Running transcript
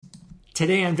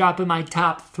Today I'm dropping my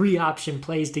top 3 option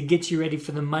plays to get you ready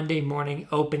for the Monday morning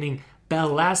opening bell.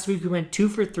 Last week we went 2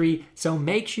 for 3, so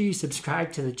make sure you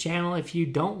subscribe to the channel if you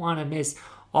don't want to miss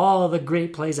all the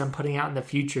great plays I'm putting out in the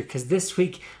future, because this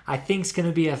week I think is going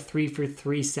to be a 3 for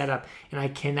 3 setup and I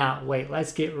cannot wait.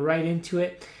 Let's get right into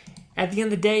it. At the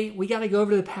end of the day, we got to go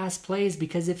over the past plays,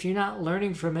 because if you're not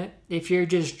learning from it, if you're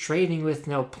just trading with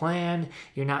no plan,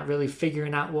 you're not really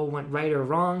figuring out what went right or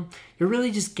wrong, you're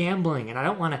really just gambling, and I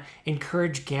don't want to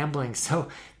encourage gambling. So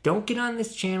don't get on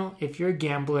this channel if you're a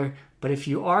gambler, but if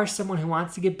you are someone who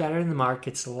wants to get better in the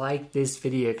markets, like this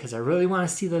video, because I really want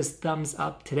to see those thumbs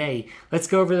up today. Let's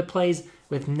go over the plays,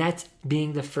 with net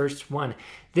being the first one.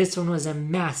 This one was a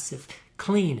massive,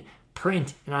 clean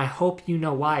print, and I hope you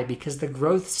know why, because the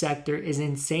growth sector is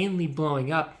insanely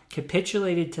blowing up,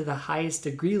 capitulated to the highest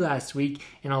degree last week,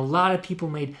 and a lot of people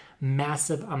made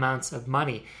massive amounts of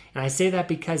money. And I say that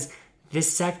because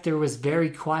this sector was very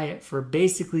quiet for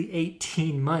basically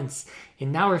 18 months,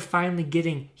 and now we're finally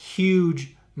getting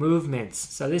huge movements.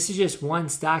 So this is just one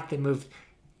stock that moved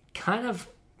kind of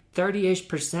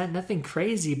 30-ish%, nothing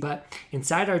crazy, but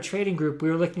inside our trading group, we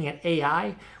were looking at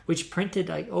AI, which printed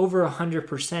like over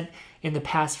 100% in the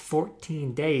past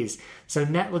 14 days. So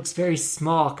net looks very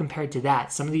small compared to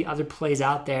that. Some of the other plays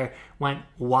out there went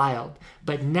wild.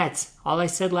 But nets, all I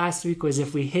said last week was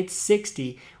if we hit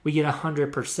 60, we get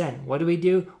 100%. What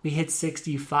do? We hit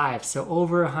 65. So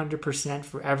over 100%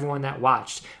 for everyone that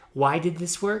watched. Why did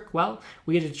this work? Well,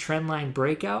 we had a trend line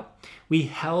breakout. We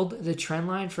held the trend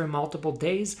line for multiple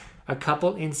days, a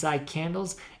couple inside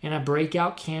candles, and a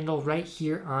breakout candle right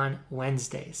here on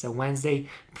Wednesday. So Wednesday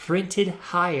printed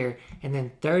higher, and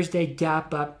then Thursday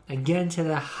gap up again to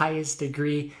the highest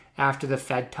degree after the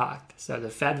Fed talked. So the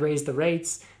Fed raised the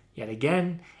rates yet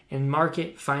again, and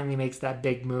market finally makes that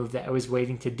big move that I was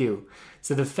waiting to do.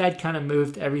 So the Fed kind of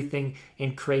moved everything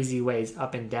in crazy ways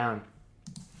up and down.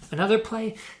 Another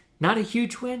play, not a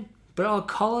huge win, but I'll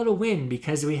call it a win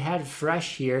because we had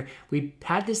fresh here. We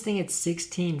had this thing at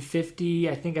 1650.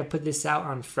 I think I put this out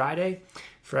on Friday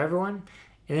for everyone.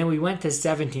 And then we went to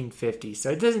 1750.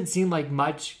 So it doesn't seem like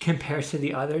much compared to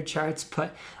the other charts,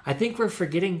 but I think we're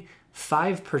forgetting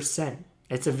 5%.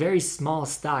 It's a very small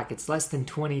stock. It's less than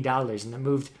 $20 and it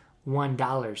moved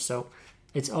 $1. So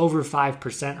it's over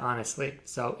 5%, honestly.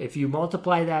 So if you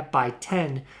multiply that by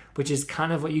 10, which is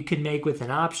kind of what you could make with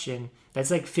an option, that's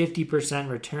like 50%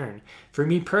 return. For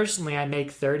me personally, I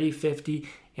make 30, 50,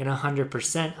 and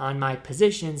 100% on my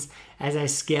positions as I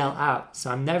scale out. So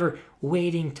I'm never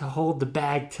waiting to hold the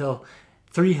bag till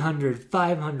 300,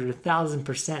 500,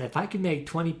 1,000%. If I can make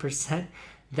 20%,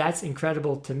 that's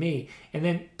incredible to me. And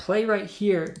then play right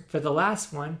here for the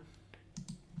last one,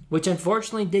 which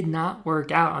unfortunately did not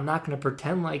work out. I'm not going to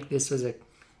pretend like this was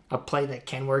a play that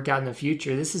can work out in the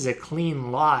future. This is a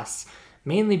clean loss,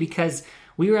 mainly because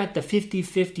we were at the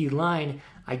 50-50 line.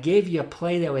 I gave you a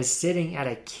play that was sitting at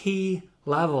a key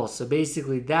level. So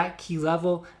basically that key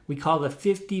level we call the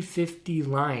 50-50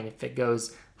 line. If it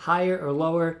goes higher or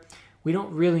lower, we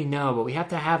don't really know, but we have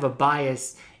to have a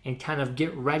bias and kind of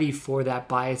get ready for that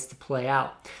bias to play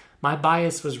out. My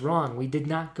bias was wrong. We did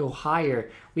not go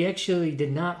higher. We actually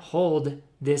did not hold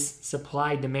this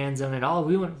supply-demand zone at all.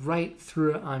 We went right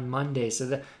through it on Monday. So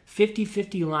the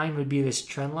 50-50 line would be this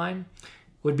trend line,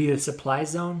 would be the supply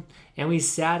zone, and we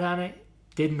sat on it,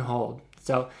 didn't hold.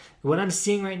 So what I'm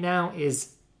seeing right now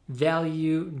is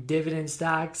value dividend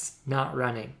stocks not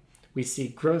running. We see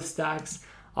growth stocks,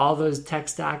 all those tech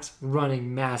stocks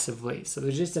running massively. So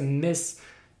there's just a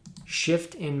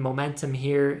shift in momentum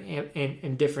here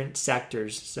in different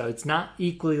sectors. So it's not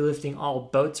equally lifting all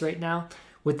boats right now.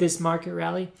 With this market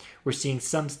rally, we're seeing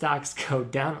some stocks go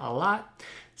down a lot,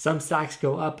 some stocks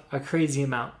go up a crazy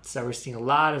amount. So we're seeing a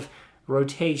lot of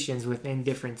rotations within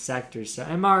different sectors. So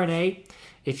mRNA,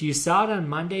 if you saw it on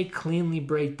Monday cleanly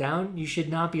break down, you should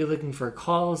not be looking for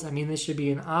calls. I mean, this should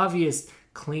be an obvious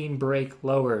clean break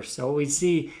lower. So what we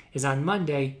see is on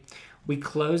Monday, we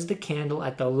closed the candle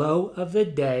at the low of the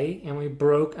day and we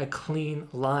broke a clean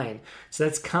line. So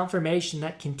that's confirmation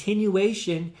that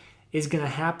continuation is going to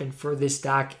happen for this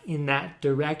stock in that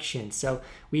direction. So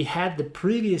we had the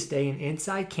previous day an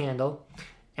inside candle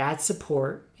at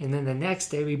support, and then the next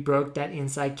day we broke that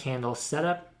inside candle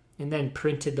setup and then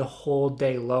printed the whole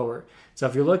day lower. So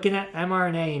if you're looking at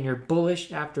mRNA and you're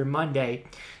bullish after Monday,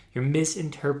 you're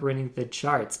misinterpreting the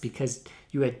charts because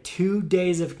you had 2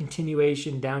 days of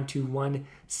continuation down to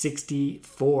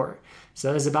 164. So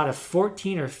there's about a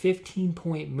 14 or 15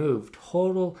 point move,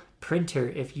 total printer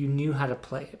if you knew how to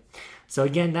play it. So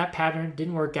again, that pattern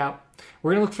didn't work out.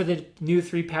 We're going to look for the new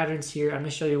 3 patterns here. I'm going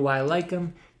to show you why I like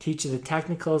them, teach you the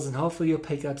technicals, and hopefully you'll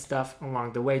pick up stuff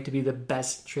along the way to be the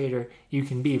best trader you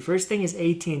can be. First thing is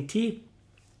AT&T.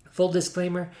 Full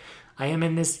disclaimer, I am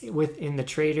in this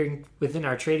within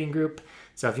our trading group.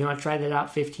 So if you want to try that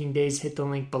out, 15 days, hit the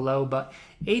link below. But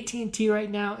AT&T right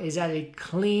now is at a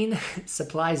clean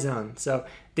supply zone. So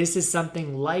this is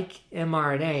something like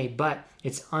mRNA, but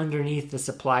it's underneath the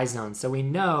supply zone. So we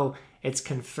know it's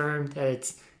confirmed that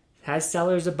it has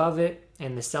sellers above it,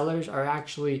 and the sellers are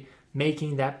actually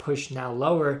making that push now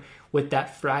lower with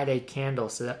that Friday candle.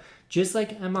 So that just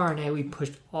like mRNA, we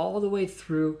pushed all the way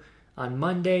through on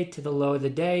Monday to the low of the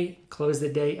day, closed the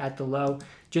day at the low,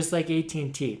 just like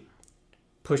AT&T.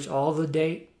 Push all the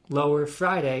day lower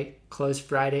Friday, close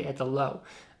Friday at the low.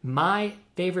 My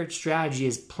favorite strategy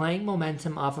is playing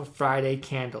momentum off a Friday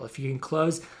candle. If you can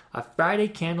close a Friday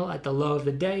candle at the low of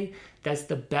the day, that's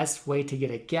the best way to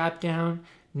get a gap down.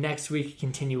 Next week,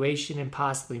 continuation, and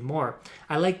possibly more.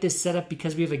 I like this setup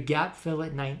because we have a gap fill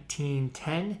at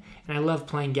 1910, and I love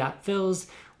playing gap fills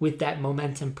with that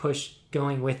momentum push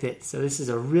going with it. So this is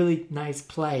a really nice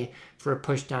play for a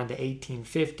push down to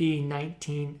 1850,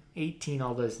 19, 18,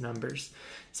 all those numbers.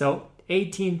 So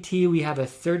AT&T, we have a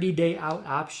 30-day out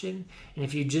option, and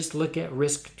if you just look at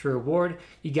risk to reward,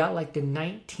 you got like the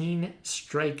 19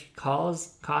 strike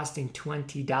calls costing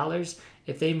 $20.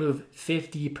 If they move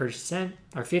 50%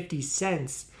 or 50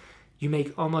 cents, you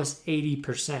make almost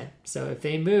 80%. So if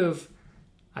they move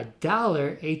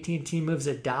 $1, AT&T moves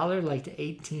 $1 like to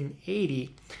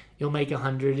 1880, you'll make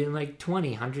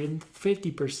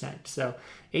 150%. So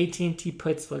AT&T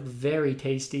puts look very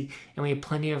tasty, and we have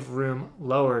plenty of room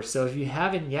lower. So if you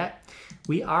haven't yet,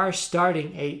 we are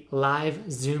starting a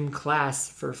live Zoom class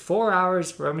for 4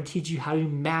 hours where I'm going to teach you how to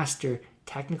master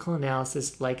technical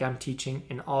analysis like I'm teaching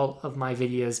in all of my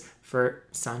videos for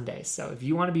Sunday. So if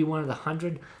you want to be one of the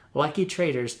 100 lucky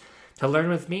traders to learn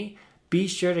with me, be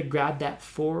sure to grab that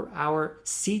 4-hour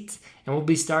seat, and we'll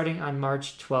be starting on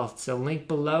March 12th. So link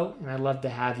below, and I'd love to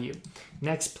have you.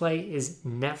 Next play is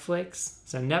Netflix.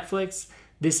 So Netflix,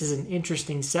 this is an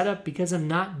interesting setup because I'm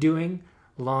not doing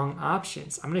long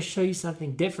options. I'm going to show you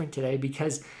something different today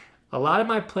because a lot of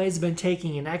my plays have been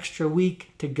taking an extra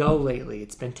week to go lately.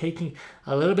 It's been taking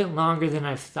a little bit longer than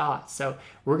I've thought. So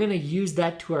we're going to use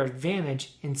that to our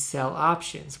advantage and sell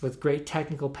options with great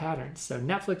technical patterns. So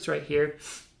Netflix right here,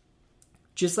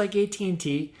 just like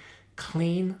AT&T,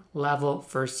 clean level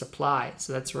for supply.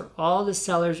 So that's where all the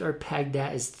sellers are pegged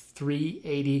at is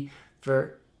 380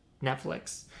 for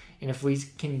Netflix. And if we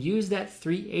can use that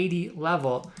 380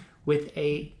 level with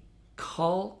a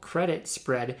call credit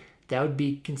spread, that would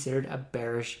be considered a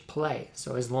bearish play.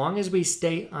 So as long as we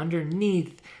stay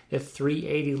underneath the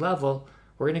 380 level,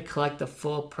 we're going to collect the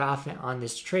full profit on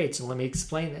this trade. So let me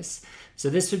explain this. So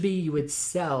this would be you would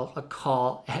sell a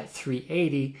call at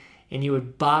 380 and you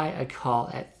would buy a call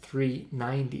at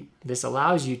 390. This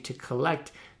allows you to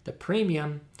collect the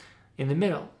premium in the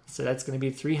middle. So that's going to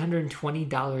be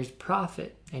 $320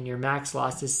 profit, and your max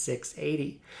loss is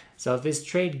 $680. So if this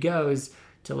trade goes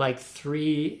to like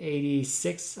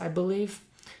 386, I believe,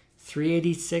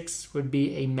 386 would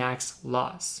be a max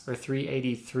loss, or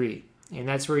 383, and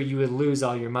that's where you would lose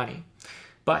all your money.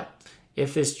 But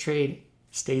if this trade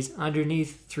stays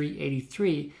underneath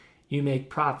 383, you make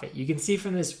profit. You can see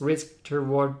from this risk to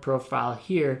reward profile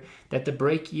here that the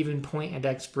break-even point at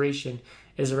expiration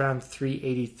is around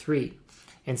 383.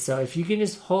 And so if you can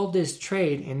just hold this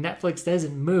trade and Netflix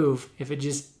doesn't move, if it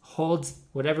just holds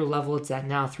whatever level it's at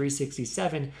now,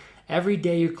 367, every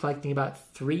day you're collecting about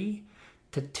 3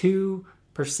 to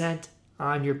 2%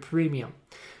 on your premium.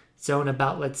 So in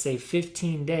about, let's say,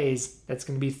 15 days, that's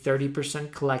going to be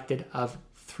 30% collected of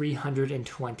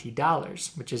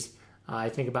 $320, which is I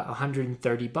think about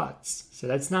 $130. So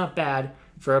that's not bad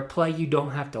for a play you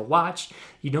don't have to watch,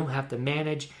 you don't have to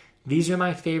manage. These are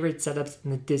my favorite setups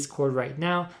in the Discord right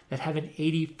now that have an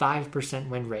 85%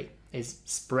 win rate, is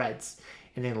spreads.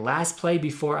 And then last play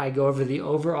before I go over the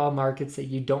overall markets that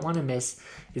you don't want to miss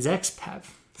is XPEV.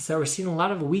 So we're seeing a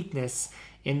lot of weakness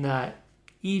in the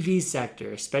EV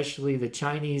sector, especially the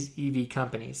Chinese EV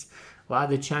companies. A lot of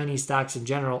the Chinese stocks in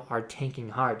general are tanking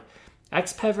hard.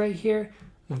 XPEV right here,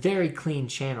 very clean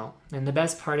channel. And the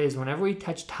best part is whenever we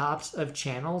touch tops of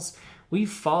channels, we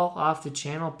fall off the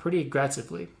channel pretty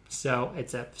aggressively. So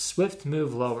it's a swift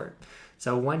move lower.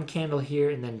 So one candle here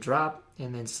and then drop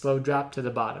and then slow drop to the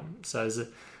bottom. So it's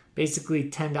basically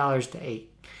 $10 to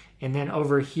 8. And then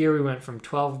over here we went from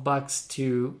 $12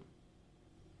 to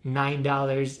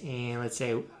 $9 in, let's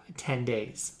say, 10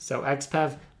 days. So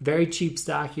XPEV, very cheap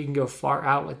stock. You can go far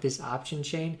out with this option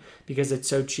chain because it's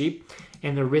so cheap,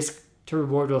 and the risk to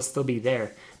reward will still be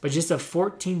there. But just a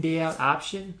 14-day out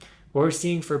option What we're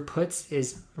seeing for puts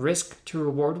is risk to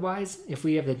reward wise. If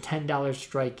we have the $10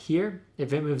 strike here,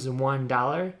 if it moves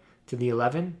 $1 to the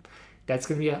 11, that's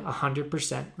going to be a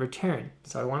 100% return.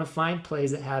 So I want to find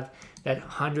plays that have that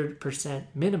 100%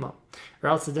 minimum, or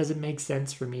else it doesn't make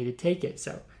sense for me to take it.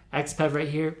 So XPEV right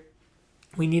here,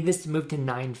 we need this to move to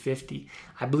 950.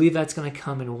 I believe that's going to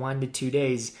come in 1 to 2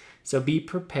 days. So be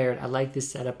prepared. I like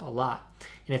this setup a lot.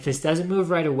 And if this doesn't move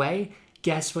right away,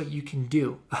 guess what you can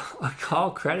do? A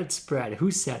call credit spread.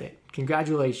 Who said it?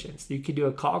 Congratulations. You can do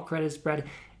a call credit spread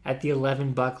at the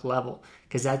 $11 level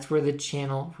because that's where the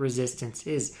channel resistance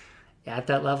is. At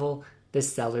that level, the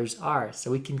sellers are.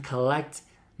 So we can collect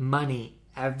money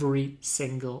every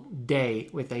single day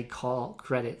with a call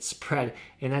credit spread.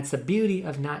 And that's the beauty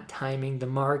of not timing the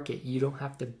market. You don't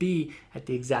have to be at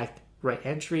the exact right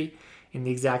entry and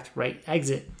the exact right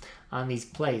exit on these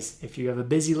plays. If you have a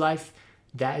busy life,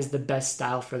 that is the best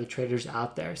style for the traders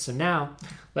out there. So now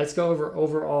let's go over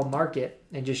overall market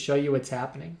and just show you what's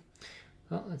happening.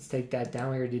 Well, let's take that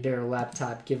down. We already did our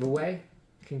laptop giveaway.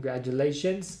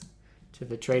 Congratulations to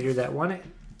the trader that won it.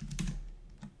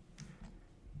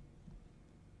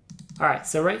 All right,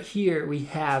 so right here we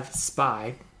have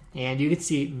SPY, and you can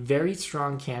see very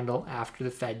strong candle after the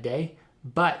Fed day,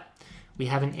 but we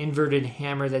have an inverted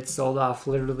hammer that sold off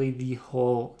literally the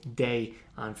whole day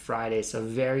on Friday, so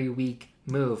very weak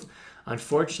move.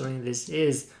 Unfortunately, this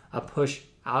is a push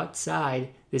outside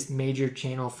this major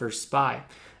channel for SPY.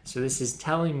 So this is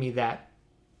telling me that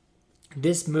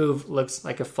this move looks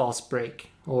like a false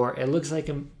break, or it looks like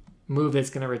a move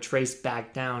that's going to retrace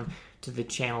back down to the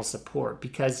channel support,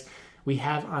 because we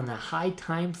have on the high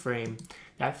time frame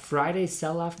that Friday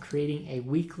sell-off creating a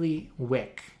weekly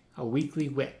wick,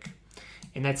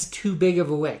 and that's too big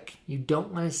of a wick. You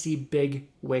don't want to see big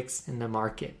wicks in the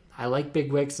market. I like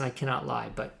big wicks, and I cannot lie,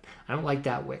 but I don't like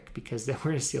that wick because we're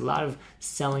going to see a lot of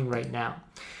selling right now.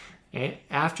 And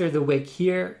after the wick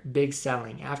here, big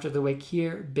selling. After the wick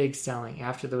here, big selling.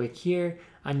 After the wick here,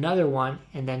 another one,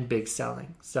 and then big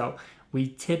selling. So we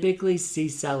typically see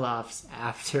sell-offs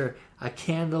after a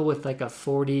candle with like a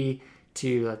 40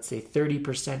 to, let's say,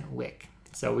 30% wick.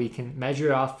 So we can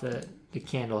measure off the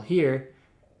candle here.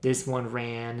 This one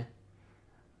ran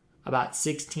about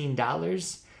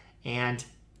 $16, and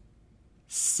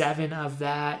 7 of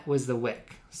that was the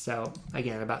wick. So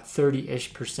again, about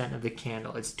 30-ish% of the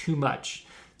candle. It's too much.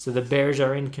 So the bears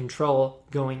are in control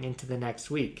going into the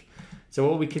next week. So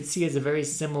what we could see is a very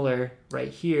similar right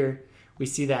here. We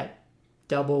see that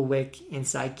double wick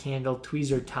inside candle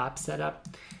tweezer top setup,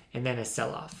 and then a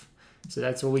sell-off. So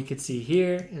that's what we could see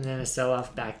here, and then a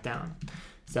sell-off back down.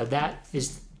 So that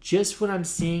is just what I'm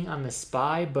seeing on the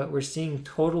SPY, but we're seeing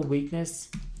total weakness,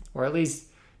 or at least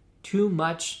too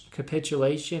much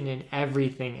capitulation in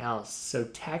everything else. So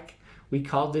tech, we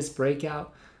called this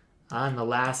breakout on the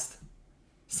last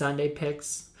Sunday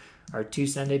picks, or 2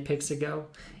 Sunday picks ago.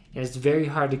 And it's very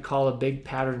hard to call a big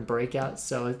pattern breakout.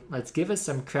 So let's give us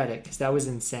some credit because that was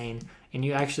insane. And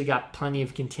you actually got plenty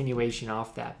of continuation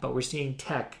off that. But we're seeing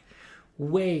tech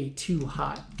way too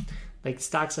hot. Like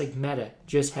stocks like Meta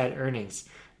just had earnings.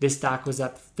 This stock was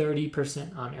up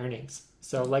 30% on earnings.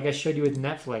 So like I showed you with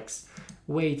Netflix,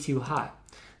 way too hot.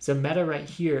 So Meta right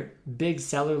here, big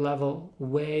seller level,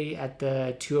 way at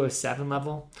the 207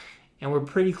 level. And we're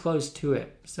pretty close to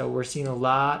it. So we're seeing a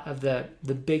lot of the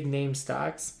big name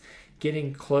stocks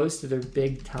getting close to their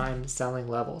big time selling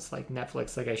levels, like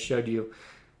Netflix, like I showed you.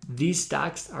 These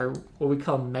stocks are what we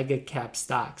call mega cap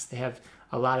stocks. They have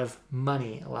a lot of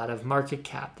money, a lot of market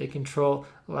cap. They control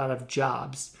a lot of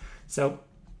jobs. So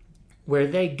where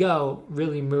they go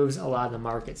really moves a lot of the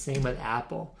market. Same with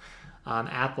Apple.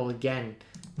 Apple, again,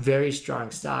 very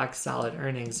strong stock, solid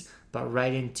earnings, but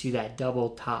right into that double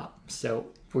top. So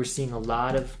we're seeing a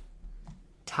lot of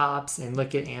tops, and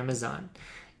look at Amazon.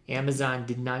 Amazon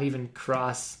did not even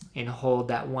cross and hold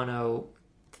that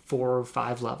 104 or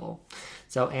 5 level.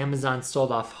 So Amazon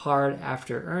sold off hard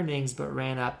after earnings, but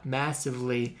ran up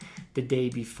massively the day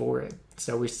before it.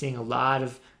 So we're seeing a lot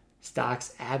of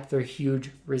stocks at their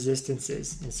huge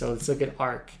resistances. And so let's look at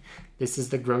ARK. This is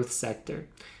the growth sector.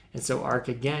 And so ARK,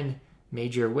 again,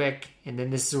 major wick. And then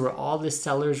this is where all the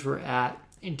sellers were at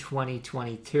in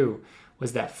 2022,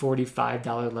 was that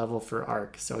 $45 level for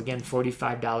ARK. So again,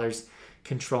 $45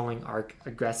 controlling ARK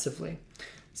aggressively.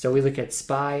 So we look at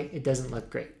SPY, it doesn't look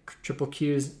great. Triple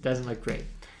Qs doesn't look great.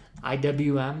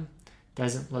 IWM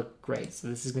doesn't look great. So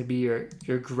this is going to be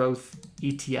your growth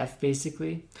ETF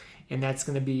basically. And that's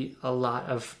going to be a lot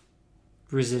of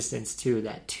resistance too,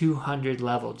 that 200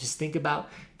 level. Just think about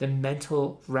the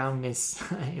mental roundness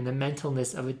and the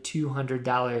mentalness of a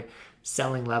 $200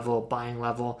 selling level, buying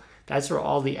level. that's where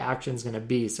all the action is going to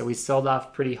be. So we sold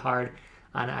off pretty hard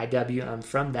on IWM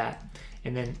from that.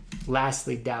 And then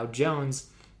lastly, Dow Jones,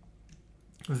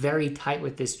 very tight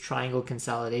with this triangle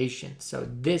consolidation. So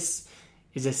this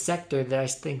is a sector that I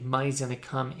think money's going to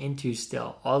come into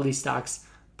still. All these stocks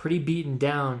pretty beaten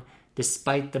down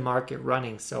despite the market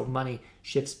running. So money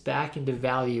shifts back into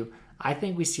value. I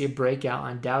think we see a breakout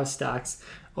on Dow stocks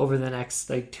over the next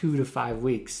 2 to 5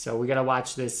 weeks. So we got to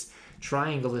watch this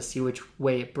triangle to see which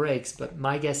way it breaks, but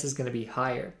my guess is going to be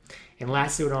higher. And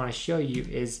lastly, what I want to show you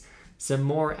is some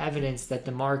more evidence that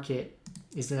the market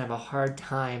is going to have a hard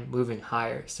time moving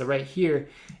higher. So right here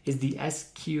is the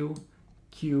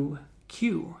SQQQ,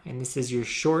 and this is your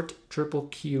short triple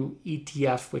Q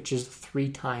ETF, which is 3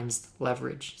 times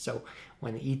leverage. So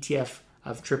when the ETF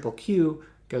of triple Q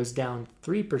goes down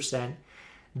 3%,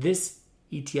 this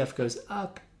ETF goes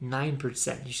up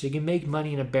 9%. So you can make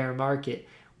money in a bear market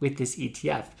with this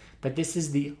ETF. But this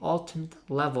is the ultimate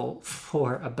level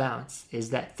for a bounce,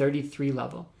 is that 33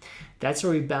 level. That's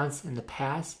where we bounced in the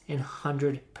past and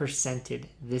 100%ed.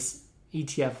 This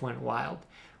ETF went wild.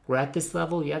 We're at this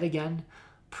level yet again,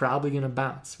 probably going to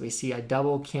bounce. We see a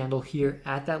double candle here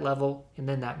at that level, and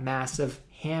then that massive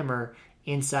hammer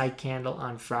inside candle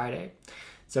on Friday.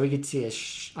 So we could see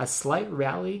a slight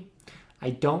rally.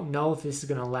 I don't know if this is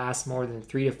going to last more than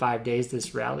 3 to 5 days,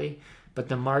 this rally, but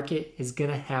the market is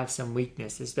going to have some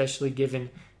weakness, especially given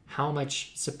how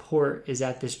much support is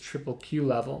at this triple Q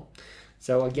level.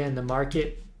 So again, the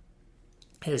market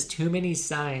has too many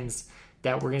signs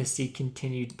that we're going to see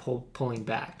continued pulling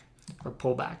back, or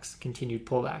pullbacks, continued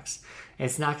pullbacks. And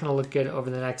it's not going to look good over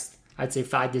the next, I'd say,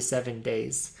 5 to 7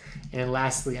 days. And then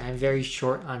lastly, I'm very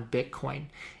short on Bitcoin.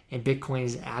 And Bitcoin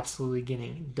is absolutely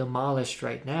getting demolished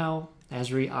right now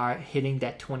as we are hitting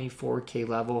that 24K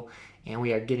level, and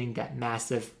we are getting that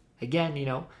massive, again,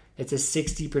 it's a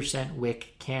 60%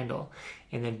 wick candle.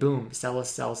 And then boom, sell,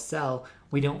 sell, sell.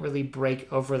 We don't really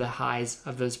break over the highs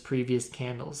of those previous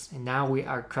candles. And now we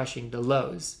are crushing the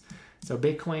lows. So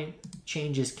Bitcoin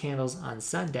changes candles on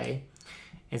Sunday.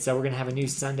 And so we're going to have a new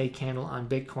Sunday candle on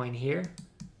Bitcoin here.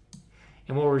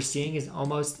 And what we're seeing is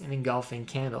almost an engulfing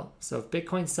candle. So if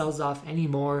Bitcoin sells off any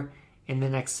more in the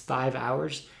next 5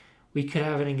 hours, we could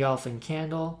have an engulfing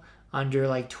candle under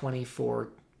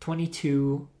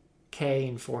 $22K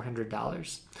and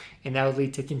 $400. And that would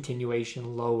lead to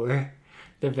continuation lower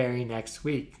the very next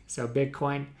week. So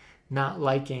Bitcoin not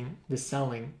liking the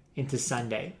selling into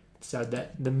Sunday. So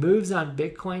the moves on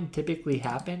Bitcoin typically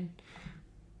happen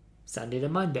Sunday to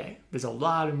Monday. There's a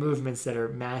lot of movements that are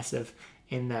massive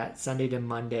in that Sunday to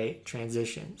Monday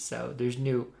transition. So there's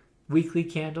new weekly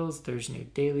candles, there's new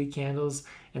daily candles,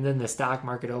 and then the stock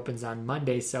market opens on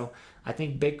Monday. So I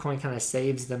think Bitcoin kind of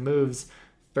saves the moves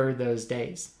for those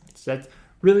days. So that's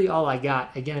really all I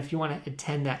got. Again, if you want to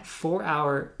attend that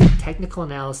 4-hour technical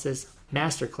analysis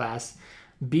masterclass,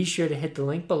 be sure to hit the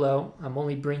link below. I'm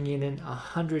only bringing in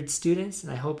 100 students,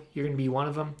 and I hope you're going to be one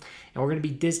of them. And we're going to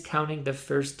be discounting the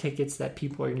first tickets that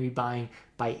people are going to be buying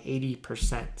by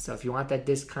 80%. So if you want that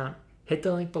discount, hit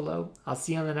the link below. I'll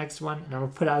see you on the next one. And I'm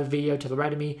going to put out a video to the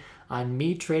right of me on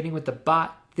me trading with the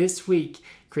bot this week,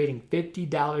 creating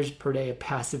 $50 per day of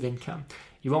passive income.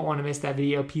 You won't want to miss that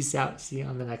video. Peace out. See you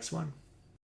on the next one.